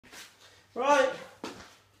Right,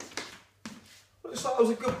 looks like I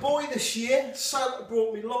was a good boy this year. Santa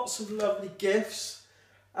brought me lots of lovely gifts,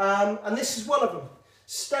 and this is one of them.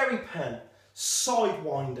 SteriPEN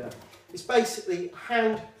Sidewinder. It's basically a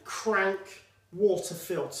hand crank water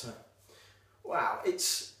filter. Wow,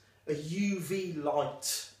 it's a UV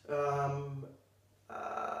light,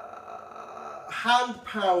 hand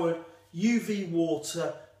powered UV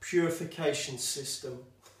water purification system.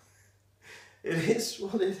 It is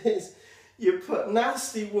what it is. You put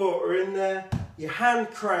nasty water in there, you hand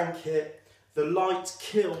crank it, the light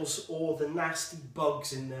kills all the nasty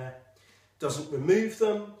bugs in there. Doesn't remove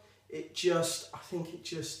them, it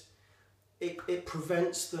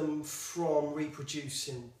prevents them from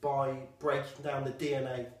reproducing by breaking down the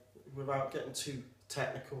DNA without getting too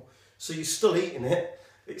technical. So you're still eating it,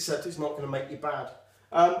 except it's not going to make you bad.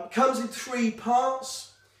 Comes in 3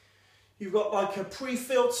 parts. You've got like a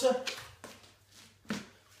pre-filter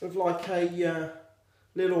with like a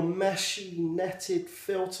little meshy netted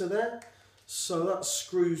filter there. So that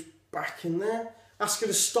screws back in there. That's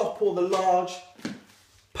going to stop all the large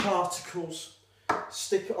particles.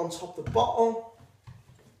 Stick it on top of the bottle.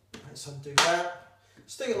 Let's undo that.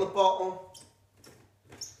 Stick it in the bottle.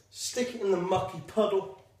 Stick it in the mucky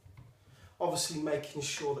puddle. Obviously making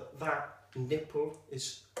sure that that nipple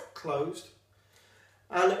is closed.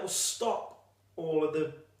 And it will stop all of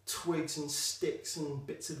the twigs and sticks and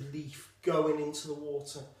bits of leaf going into the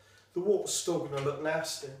water. The water's still going to look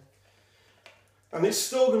nasty. And it's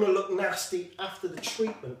still going to look nasty after the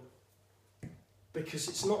treatment, because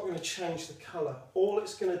it's not going to change the colour. All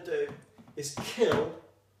it's going to do is kill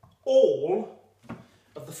all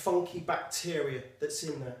of the funky bacteria that's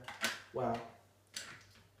in there. Wow.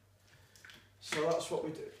 So that's what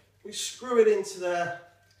we do. We screw it into there,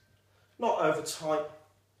 not over tight,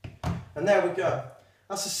 and there we go.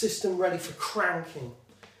 That's a system ready for cranking.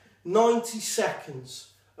 90 seconds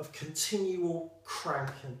of continual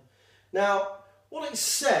cranking. Now, what it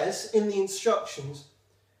says in the instructions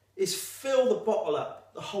is fill the bottle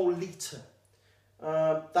up, the whole litre.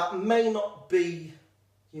 That may not be,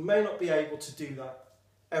 you may not be able to do that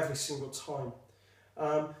every single time.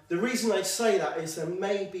 The reason they say that is there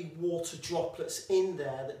may be water droplets in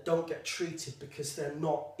there that don't get treated because they're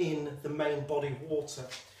not in the main body of water.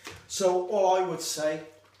 So all I would say,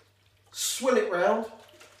 swill it round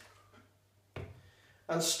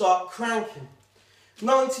and start cranking.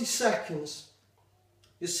 90 seconds.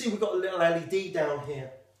 You see we've got a little LED down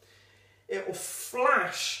here. It will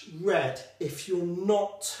flash red if you're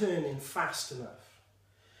not turning fast enough.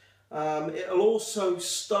 It'll also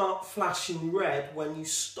start flashing red when you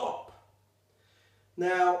stop.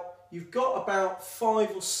 Now, you've got about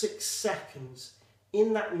 5 or 6 seconds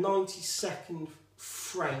in that 90-second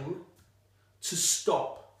frame to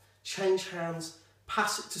stop, change hands,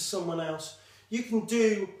 pass it to someone else. You can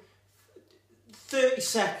do 30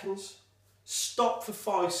 seconds, stop for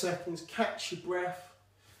 5 seconds, catch your breath,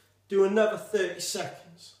 do another 30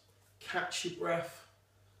 seconds, catch your breath,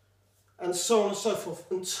 and so on and so forth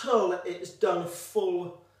until it has done a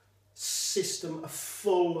full system, a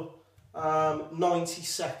full 90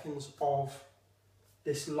 seconds of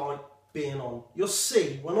this light being on. You'll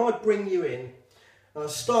see when I bring you in and I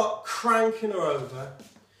start cranking her over,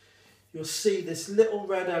 you'll see this little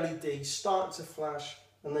red LED start to flash,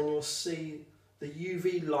 and then you'll see the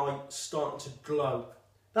UV light starting to glow.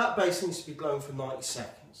 That base needs to be glowing for 90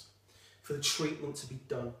 seconds for the treatment to be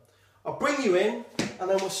done. I'll bring you in and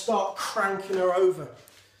then we'll start cranking her over.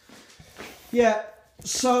 Yeah,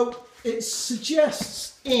 so it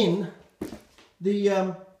suggests in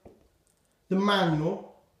the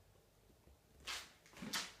manual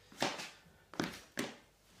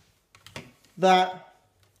that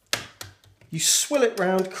you swill it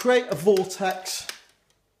round, create a vortex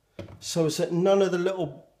so as that none of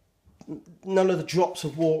the drops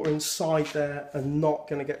of water inside there are not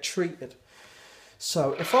going to get treated.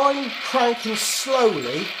 So if I'm cranking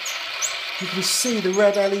slowly, you can see the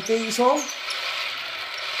red LEDs on,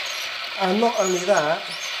 and not only that,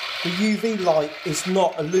 the UV light is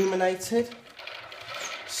not illuminated.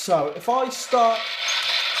 So if I start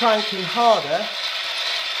cranking harder,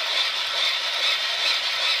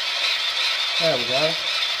 there we go.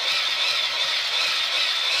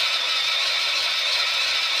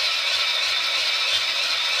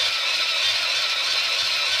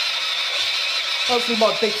 Hopefully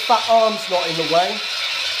my big fat arm's not in the way.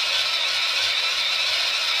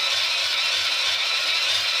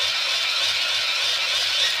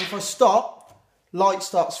 If I stop, light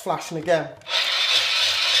starts flashing again.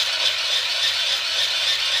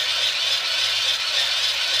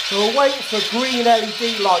 So we're waiting for a green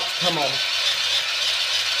LED light to come on.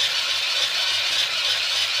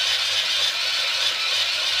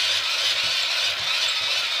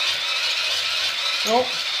 Oh.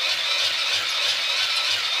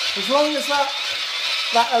 As long as that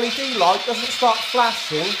LED light doesn't start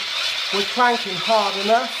flashing, we're cranking hard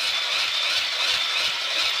enough.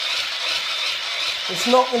 It's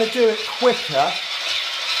not going to do it quicker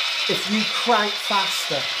if you crank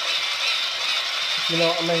faster. If you know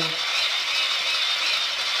what I mean.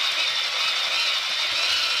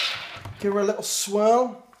 Give her a little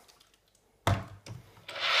swirl.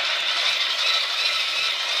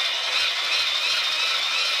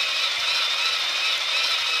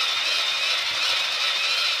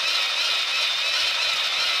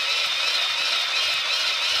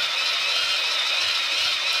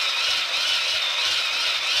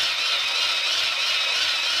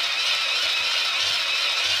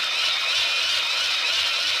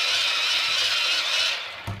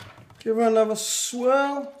 Give her another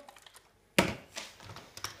swirl.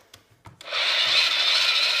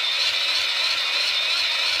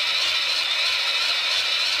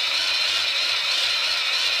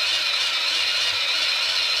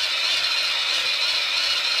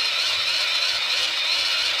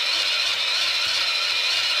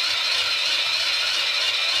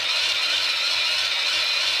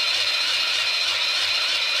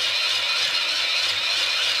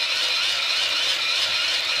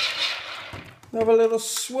 Another little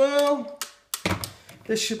swirl.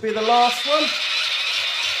 This should be the last one.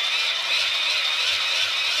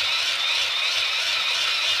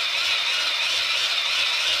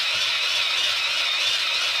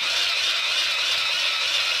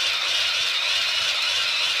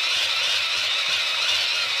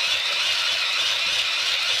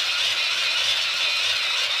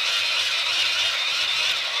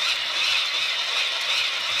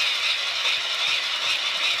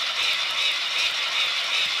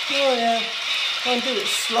 Oh yeah, try and do it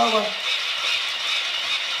slower.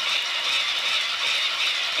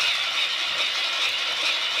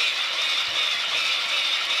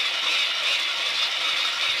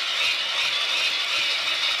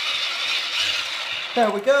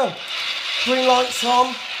 There we go. Green light's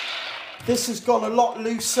on. This has gone a lot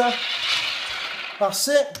looser. That's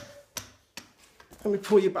it. Let me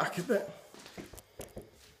pull you back a bit.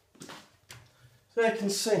 So you can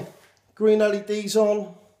see, green LED's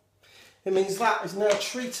on. It means that is now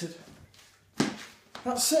treated.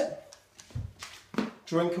 That's it.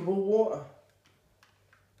 Drinkable water.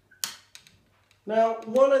 Now,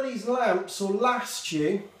 one of these lamps will last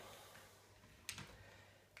you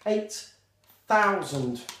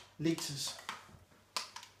 8,000 litres.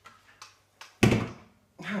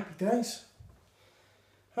 Happy days.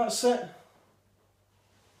 That's it.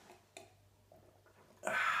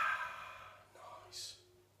 Nice.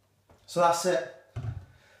 So that's it.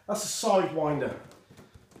 That's a Sidewinder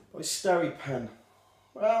by SteriPEN.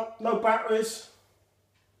 Well, no batteries.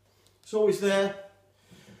 It's always there,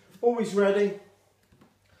 always ready.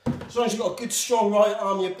 As long as you've got a good strong right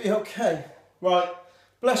arm, you'll be okay. Right,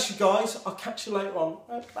 bless you guys. I'll catch you later on.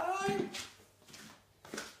 Bye.